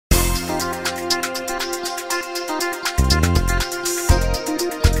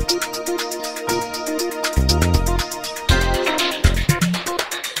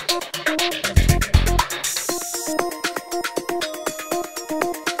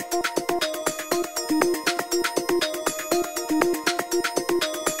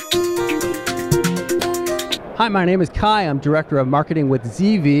Hi, my name is Kai. I'm Director of Marketing with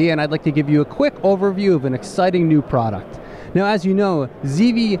ZeeVee, and I'd like to give you a quick overview of an exciting new product. Now, as you know,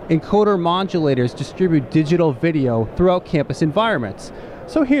 ZeeVee encoder modulators distribute digital video throughout campus environments.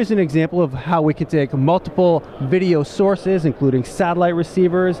 So here's an example of how we can take multiple video sources, including satellite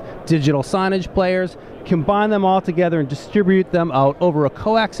receivers, digital signage players, combine them all together and distribute them out over a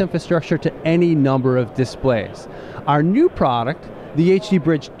coax infrastructure to any number of displays. Our new product, the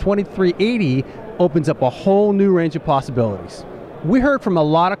HDbridge2380, opens up a whole new range of possibilities. We heard from a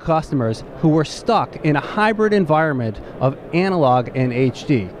lot of customers who were stuck in a hybrid environment of analog and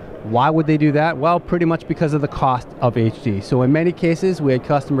HD. Why would they do that? Well, pretty much because of the cost of HD. So in many cases, we had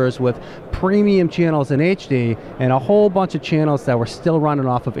customers with premium channels in HD and a whole bunch of channels that were still running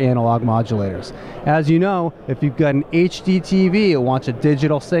off of analog modulators. As you know, if you've got an HDTV, it wants a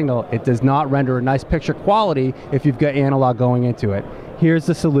digital signal. It does not render a nice picture quality if you've got analog going into it. Here's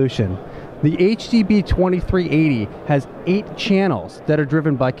the solution. The HDb2380 has 8 channels that are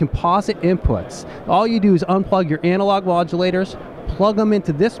driven by composite inputs. All you do is unplug your analog modulators, plug them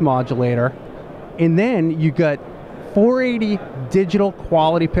into this modulator, and then you got 480 digital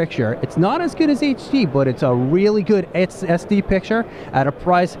quality picture. It's not as good as HD, but it's a really good SD picture at a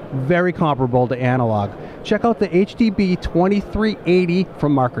price very comparable to analog. Check out the HDb2380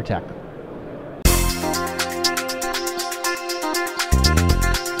 from Markertek.